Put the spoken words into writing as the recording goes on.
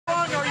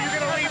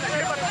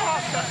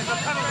the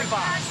penalty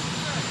box?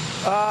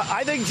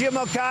 I think Jim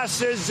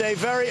Acosta is a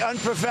very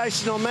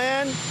unprofessional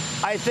man.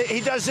 I think he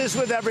does this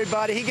with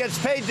everybody. He gets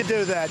paid to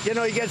do that. You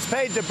know, he gets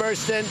paid to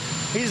burst in.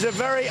 He's a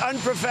very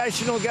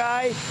unprofessional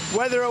guy.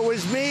 Whether it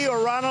was me or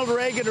Ronald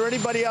Reagan or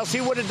anybody else,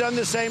 he would have done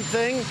the same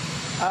thing.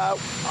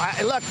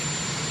 Look,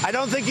 I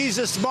don't think he's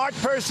a smart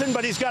person,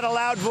 but he's got a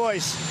loud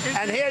voice.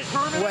 And here,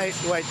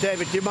 wait,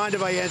 David, do you mind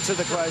if I answer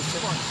the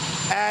question?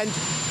 And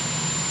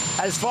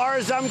as far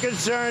as I'm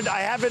concerned, I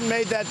haven't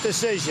made that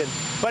decision,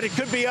 but it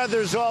could be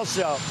others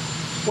also.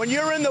 When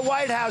you're in the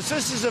White House,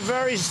 this is a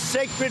very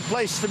sacred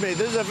place to me.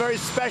 This is a very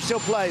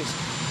special place.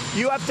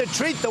 You have to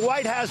treat the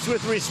White House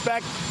with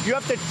respect. You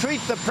have to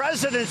treat the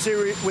presidency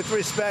with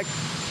respect.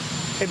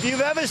 If you've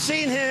ever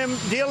seen him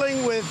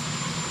dealing with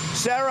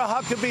Sarah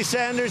Huckabee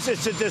Sanders,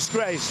 it's a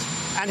disgrace.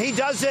 And he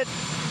does it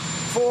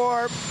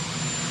for,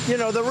 you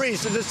know, the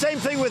reason. The same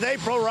thing with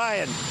April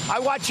Ryan. I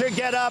watch her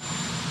get up.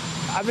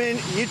 I mean,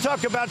 you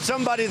talk about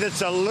somebody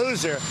that's a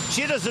loser.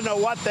 She doesn't know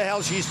what the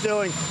hell she's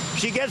doing.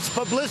 She gets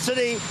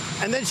publicity,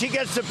 and then she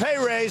gets a pay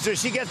raise, or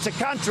she gets a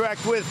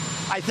contract with,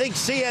 I think,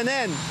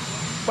 CNN.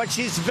 But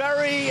she's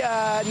very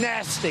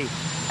nasty,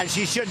 and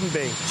she shouldn't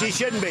be. She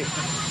shouldn't be.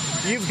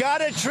 You've got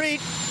to treat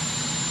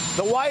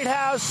the White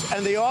House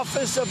and the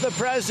office of the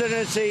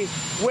presidency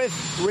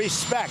with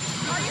respect.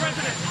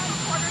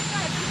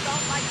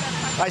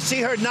 I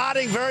see her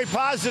nodding very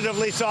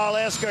positively, so I'll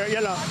ask her,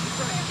 you know.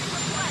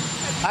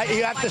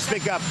 You have to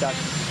speak up, Doug.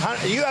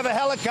 You have a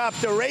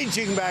helicopter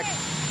raging back.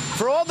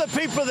 For all the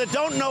people that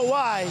don't know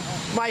why,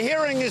 my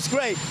hearing is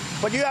great,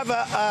 but you have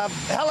a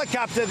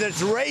helicopter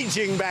that's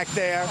raging back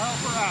there. In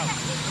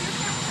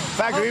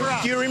fact,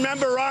 do you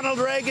remember Ronald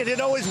Reagan?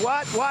 He'd always,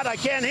 what? I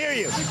can't hear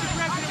you.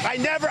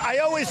 I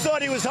always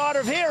thought he was hard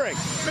of hearing.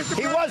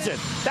 He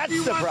wasn't.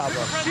 That's the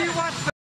problem.